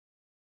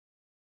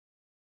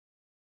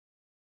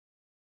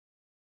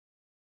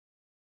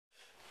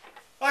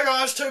Hi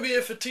guys, Toby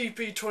here for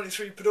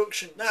TP23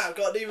 Production. Now, I've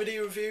got a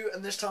DVD review,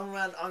 and this time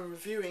around I'm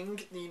reviewing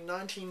the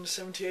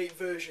 1978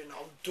 version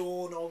of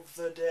Dawn of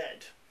the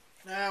Dead.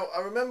 Now,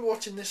 I remember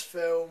watching this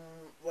film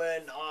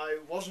when I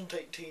wasn't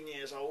 18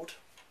 years old.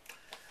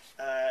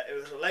 It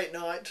was a late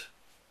night,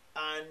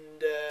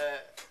 and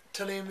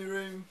telly in my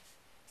room,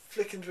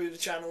 flicking through the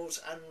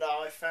channels, and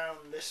I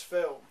found this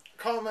film.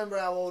 I can't remember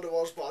how old I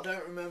was, but I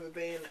don't remember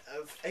being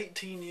of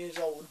 18 years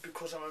old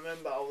because I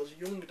remember I was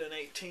younger than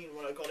 18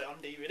 when I got it on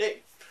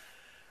DVD.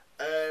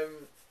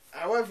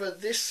 However,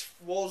 this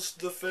was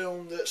the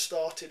film that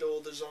started all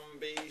the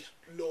zombie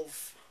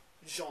love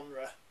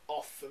genre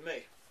off for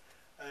me.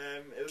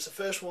 It was the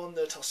first one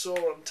that I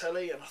saw on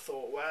telly, and I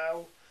thought,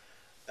 wow,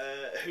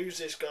 who's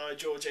this guy,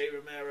 George A.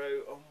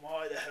 Romero, and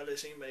why the hell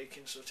is he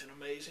making such an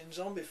amazing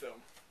zombie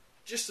film?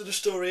 Gist of the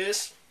story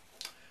is,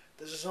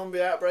 there's a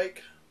zombie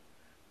outbreak.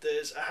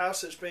 There's a house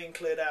that's being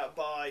cleared out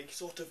by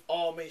sort of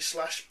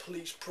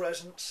army/police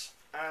presence,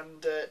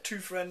 and two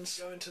friends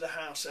go into the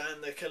house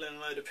and they're killing a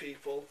load of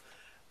people.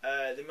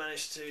 They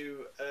manage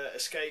to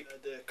escape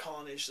the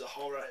carnage, the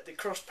horror. They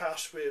cross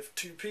paths with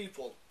two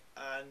people,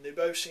 and they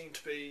both seem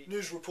to be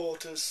news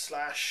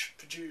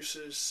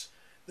reporters/producers.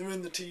 They're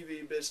in the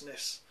TV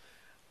business,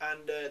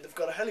 and they've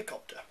got a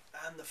helicopter,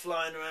 and they're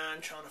flying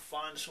around trying to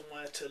find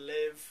somewhere to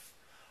live,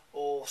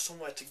 or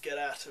somewhere to get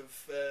out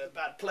of a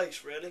bad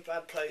place, really.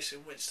 Bad place in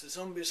which the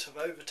zombies have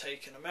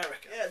overtaken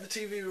America. Yeah, the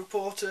TV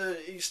reporter,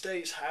 he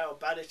states how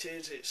bad it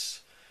is.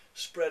 It's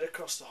spread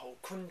across the whole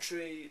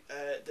country.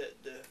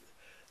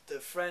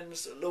 The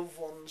friends, the loved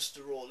ones,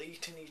 they're all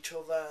eating each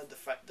other. The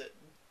fact that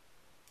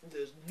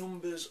the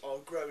numbers are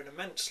growing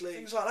immensely.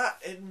 Things like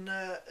that. And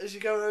as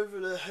you go over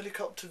the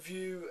helicopter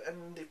view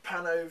and they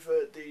pan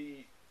over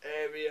the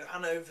area,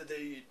 pan over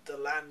the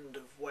land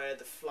of where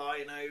they're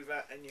flying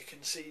over, and you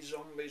can see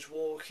zombies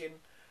walking,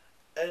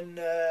 and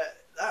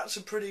that's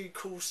a pretty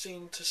cool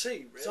scene to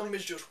see, really.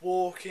 Zombies just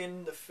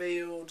walking the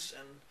fields,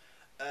 and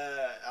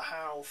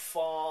how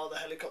far the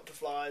helicopter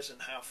flies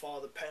and how far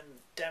the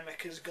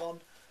pandemic has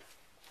gone.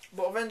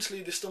 But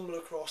eventually they stumble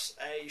across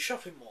a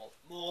shopping mall.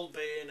 Mall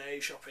being a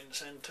shopping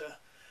centre,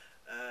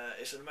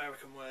 it's an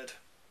American word,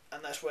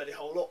 and that's where they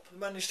hole up. They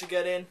manage to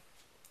get in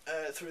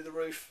through the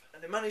roof,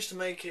 and they managed to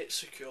make it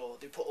secure.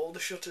 They put all the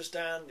shutters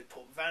down, they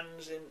put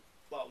vans in,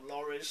 well,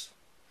 lorries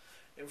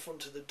in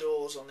front of the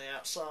doors on the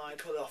outside,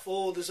 cut off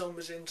all the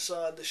zombies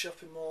inside the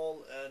shopping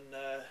mall, and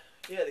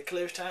yeah, they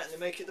clear it out and they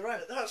make it their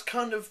own. That's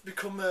kind of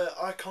become an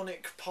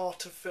iconic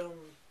part of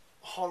film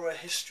horror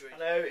history. I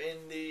know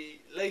in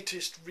the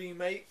latest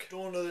remake,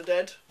 Dawn of the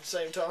Dead, the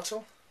same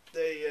title,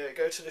 they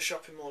go to the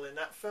shopping mall in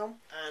that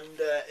film,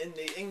 and in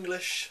the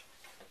English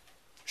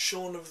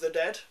Shaun of the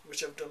Dead,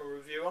 which I've done a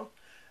review on,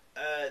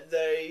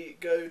 they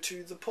go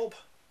to the pub.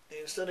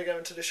 Instead of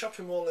going to the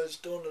shopping mall as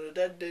Dawn of the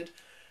Dead did,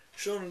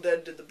 Shaun of the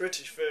Dead did the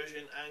British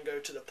version and go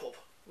to the pub,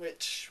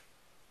 which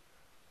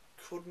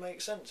could make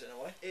sense in a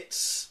way.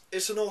 It's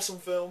an awesome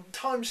film.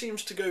 Time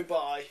seems to go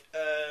by.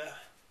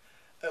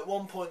 At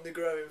one point they're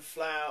growing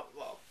flower,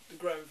 well, they're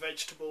growing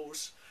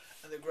vegetables,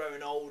 and they're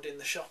growing old in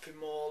the shopping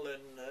mall,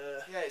 and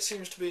yeah, it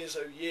seems to be as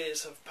though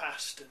years have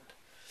passed and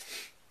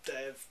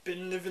they've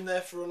been living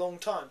there for a long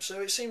time,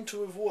 so it seemed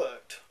to have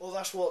worked. Well,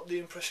 that's what the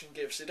impression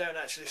gives. They don't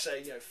actually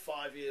say,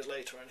 5 years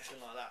later or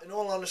anything like that. In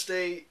all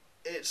honesty,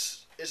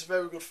 it's a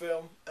very good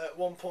film. At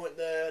one point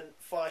they're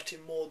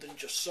fighting more than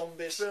just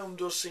zombies. The film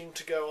does seem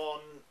to go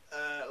on,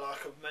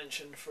 like I've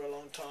mentioned, for a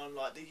long time.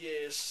 Like, the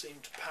years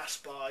seem to pass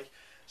by,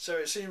 so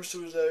it seems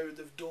to as though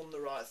they've done the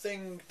right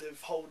thing.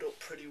 They've held up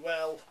pretty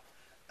well.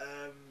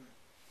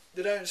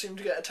 They don't seem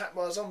to get attacked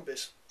by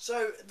zombies.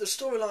 So the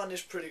storyline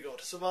is pretty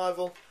good.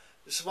 Survival.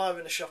 They survive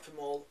in a shopping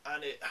mall,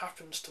 and it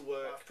happens to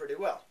work pretty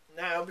well.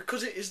 Now,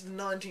 because it is the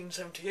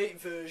 1978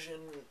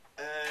 version,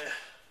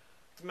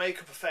 the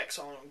makeup effects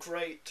aren't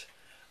great.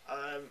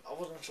 I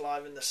wasn't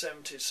alive in the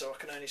 70s, so I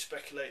can only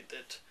speculate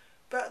that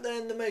back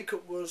then the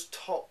makeup was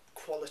top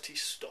quality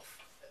stuff.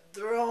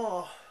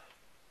 The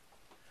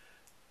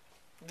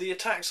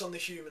attacks on the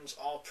humans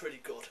are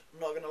pretty good. I'm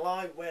not going to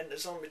lie, when a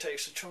zombie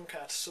takes a chunk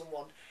out of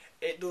someone,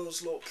 it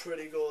does look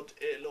pretty good.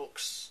 It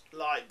looks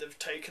like they've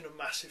taken a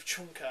massive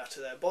chunk out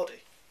of their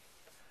body.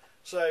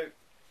 So,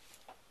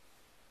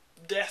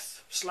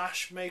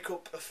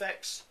 death/makeup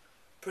effects,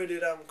 pretty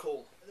damn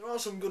cool. There are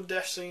some good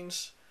death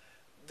scenes.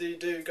 They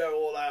do go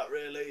all out,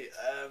 really.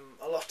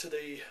 A lot of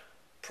the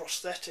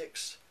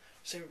prosthetics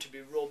seem to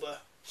be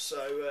rubber,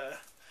 so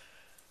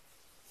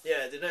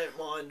yeah, they don't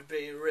mind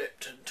being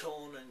ripped and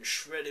torn and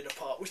shredded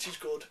apart, which is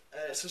good.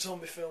 It's a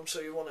zombie film,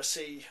 so you want to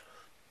see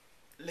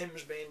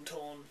limbs being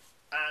torn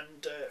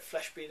and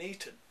flesh being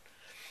eaten.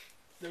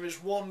 There is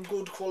one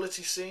good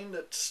quality scene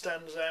that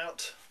stands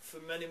out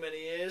for many,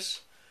 many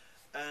years,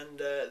 and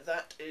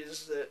that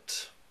is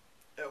that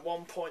at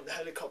one point the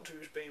helicopter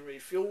is being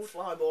refuelled.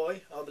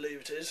 Flyboy, I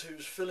believe it is,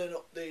 who's filling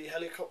up the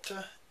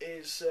helicopter,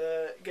 is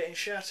getting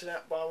shouted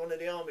at by one of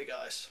the army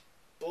guys,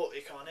 but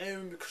he can't hear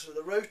him because of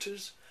the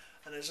rotors,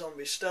 and a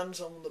zombie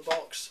stands on the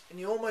box, and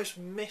you almost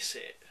miss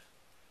it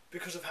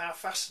because of how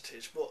fast it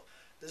is, but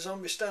the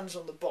zombie stands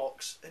on the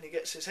box and he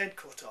gets his head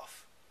cut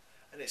off,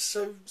 and it's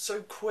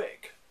so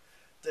quick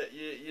that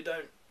you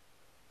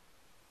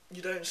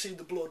don't see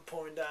the blood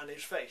pouring down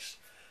his face.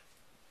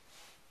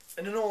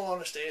 And in all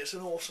honesty, it's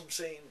an awesome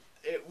scene.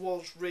 It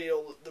was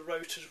real, the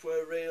rotors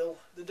were real.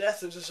 The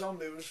death of the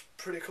zombie was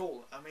pretty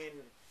cool. I mean,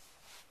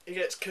 he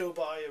gets killed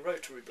by a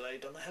rotary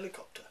blade on a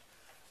helicopter.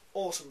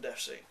 Awesome death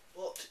scene.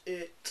 But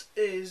it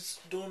is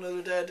Dawn of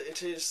the Dead.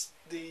 It is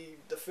the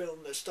film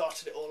that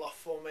started it all off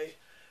for me.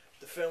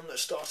 The film that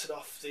started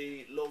off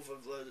the love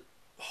of the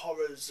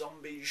horror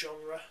zombie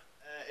genre.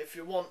 If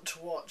you want to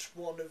watch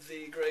one of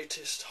the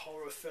greatest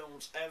horror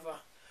films ever,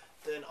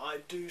 then I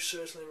do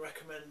certainly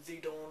recommend The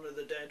Dawn of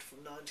the Dead from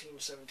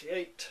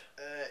 1978.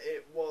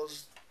 It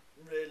was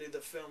really the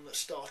film that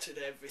started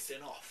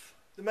everything off.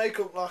 The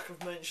makeup, like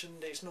I've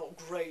mentioned, is not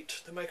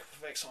great. The makeup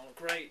effects aren't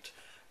great.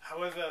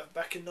 However,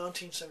 back in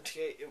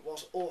 1978 it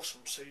was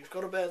awesome, so you've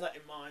got to bear that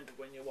in mind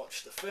when you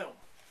watch the film.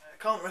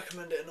 I can't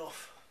recommend it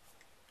enough.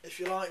 If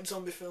you like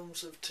zombie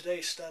films of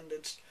today's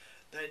standards,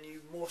 then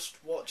you must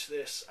watch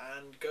this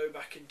and go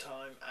back in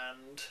time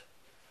and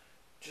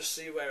just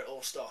see where it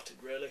all started,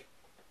 really.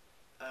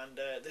 And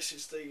this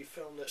is the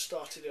film that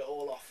started it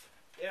all off.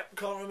 Yep,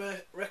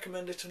 can't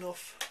recommend it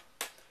enough.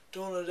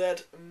 Dawn of the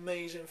Dead,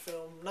 amazing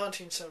film,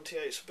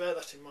 1978, so bear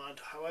that in mind.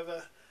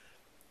 However,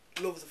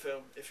 love the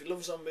film. If you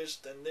love zombies,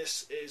 then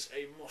this is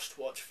a must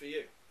watch for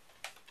you.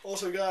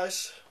 Also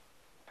guys,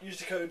 use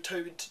the code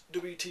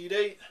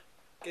TOBYTD,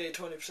 get you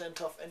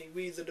 20% off any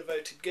We The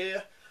Devoted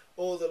gear.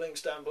 All the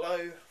links down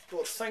below.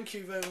 But thank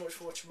you very much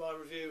for watching my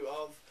review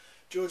of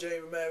George A.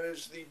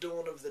 Romero's The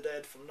Dawn of the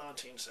Dead from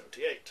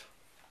 1978.